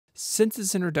Since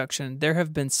its introduction, there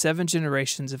have been 7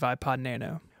 generations of iPod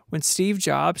Nano. When Steve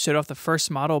Jobs showed off the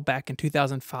first model back in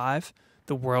 2005,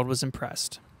 the world was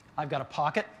impressed. I've got a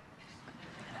pocket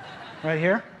right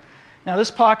here. Now this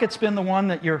pocket's been the one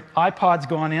that your iPod's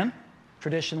gone in,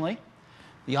 traditionally.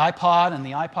 The iPod and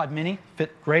the iPod mini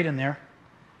fit great in there.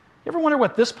 You ever wonder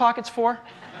what this pocket's for?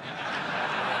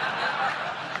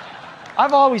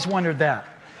 I've always wondered that.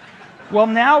 Well,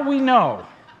 now we know,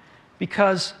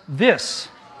 because this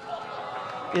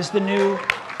is the new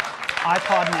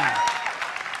iPod Nano.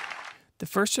 The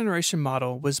first generation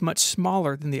model was much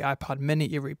smaller than the iPod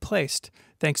mini it replaced,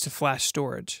 thanks to flash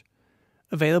storage.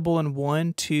 Available in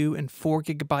 1, 2, and 4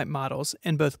 gigabyte models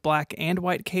in both black and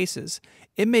white cases,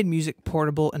 it made music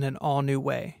portable in an all-new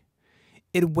way.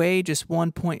 It weighed just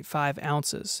 1.5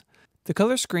 ounces. The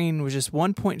color screen was just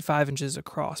 1.5 inches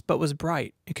across, but was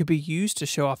bright and could be used to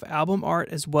show off album art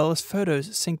as well as photos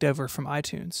synced over from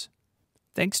iTunes.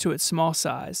 Thanks to its small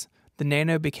size, the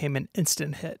Nano became an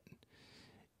instant hit.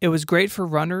 It was great for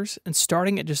runners, and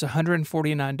starting at just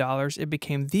 $149, it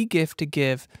became the gift to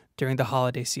give during the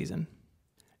holiday season.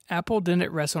 Apple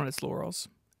didn't rest on its laurels.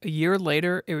 A year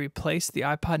later, it replaced the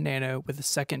iPod Nano with a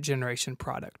second-generation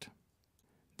product.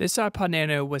 This iPod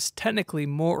Nano was technically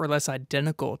more or less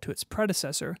identical to its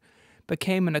predecessor, but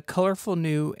came in a colorful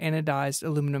new anodized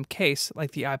aluminum case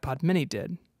like the iPod mini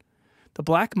did. The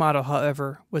black model,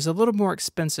 however, was a little more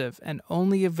expensive and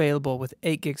only available with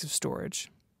 8 gigs of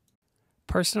storage.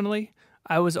 Personally,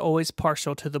 I was always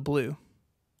partial to the blue.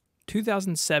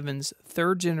 2007's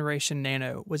third-generation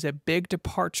Nano was a big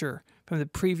departure from the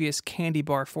previous candy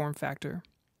bar form factor.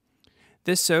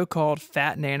 This so-called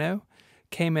Fat Nano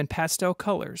came in pastel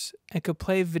colors and could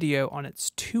play video on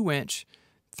its 2-inch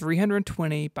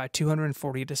 320 by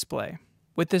 240 display.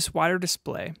 With this wider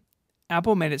display,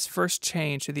 Apple made its first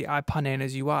change to the iPod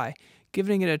Nano's UI,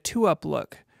 giving it a 2-up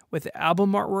look with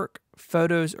album artwork,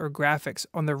 photos, or graphics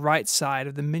on the right side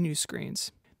of the menu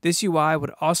screens. This UI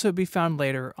would also be found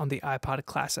later on the iPod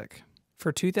Classic.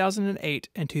 For 2008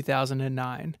 and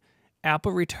 2009,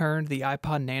 Apple returned the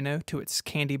iPod Nano to its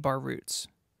candy bar roots.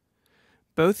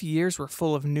 Both years were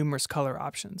full of numerous color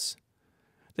options.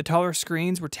 The taller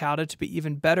screens were touted to be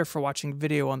even better for watching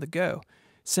video on the go.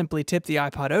 Simply tip the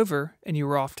iPod over and you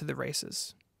were off to the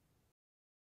races.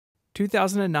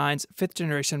 2009's 5th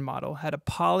generation model had a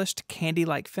polished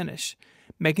candy-like finish,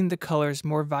 making the colors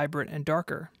more vibrant and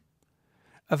darker.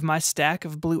 Of my stack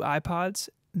of blue iPods,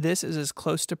 this is as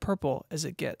close to purple as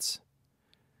it gets.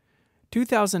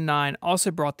 2009 also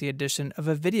brought the addition of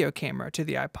a video camera to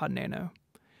the iPod Nano.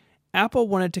 Apple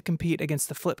wanted to compete against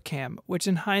the flip cam, which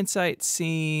in hindsight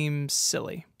seems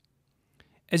silly.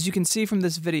 As you can see from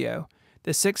this video,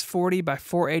 the 640 by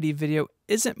 480 video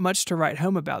isn't much to write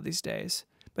home about these days,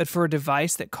 but for a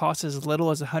device that costs as little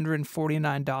as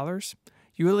 $149,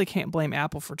 you really can't blame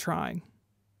Apple for trying.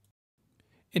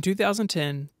 In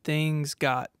 2010, things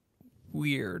got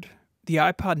weird. The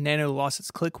iPod Nano lost its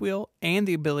click wheel and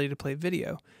the ability to play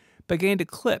video, but gained a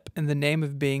clip in the name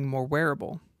of being more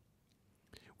wearable.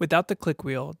 Without the click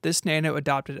wheel, this Nano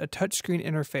adopted a touchscreen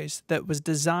interface that was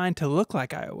designed to look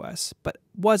like iOS, but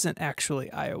wasn't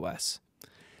actually iOS.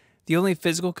 The only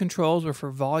physical controls were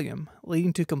for volume,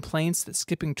 leading to complaints that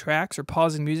skipping tracks or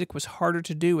pausing music was harder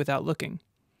to do without looking.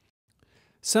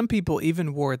 Some people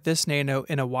even wore this Nano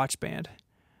in a watch band.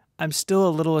 I'm still a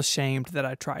little ashamed that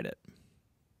I tried it.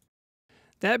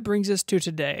 That brings us to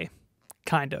today,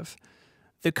 kind of.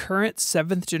 The current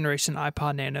 7th generation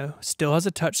iPod Nano still has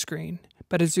a touchscreen,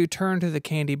 but has returned to the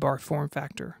candy bar form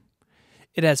factor.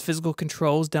 It has physical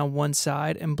controls down one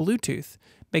side and Bluetooth,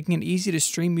 making it easy to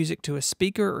stream music to a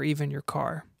speaker or even your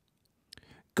car.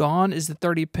 Gone is the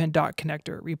 30-pin dock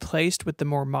connector, replaced with the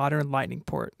more modern Lightning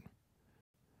port.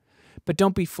 But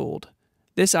don't be fooled.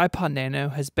 This iPod Nano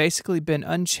has basically been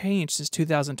unchanged since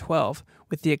 2012,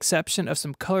 with the exception of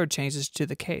some color changes to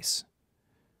the case.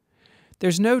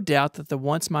 There's no doubt that the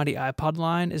once mighty iPod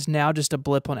line is now just a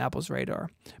blip on Apple's radar,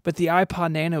 but the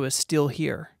iPod Nano is still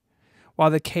here. While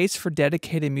the case for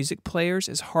dedicated music players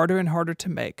is harder and harder to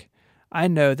make, I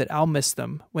know that I'll miss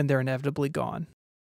them when they're inevitably gone.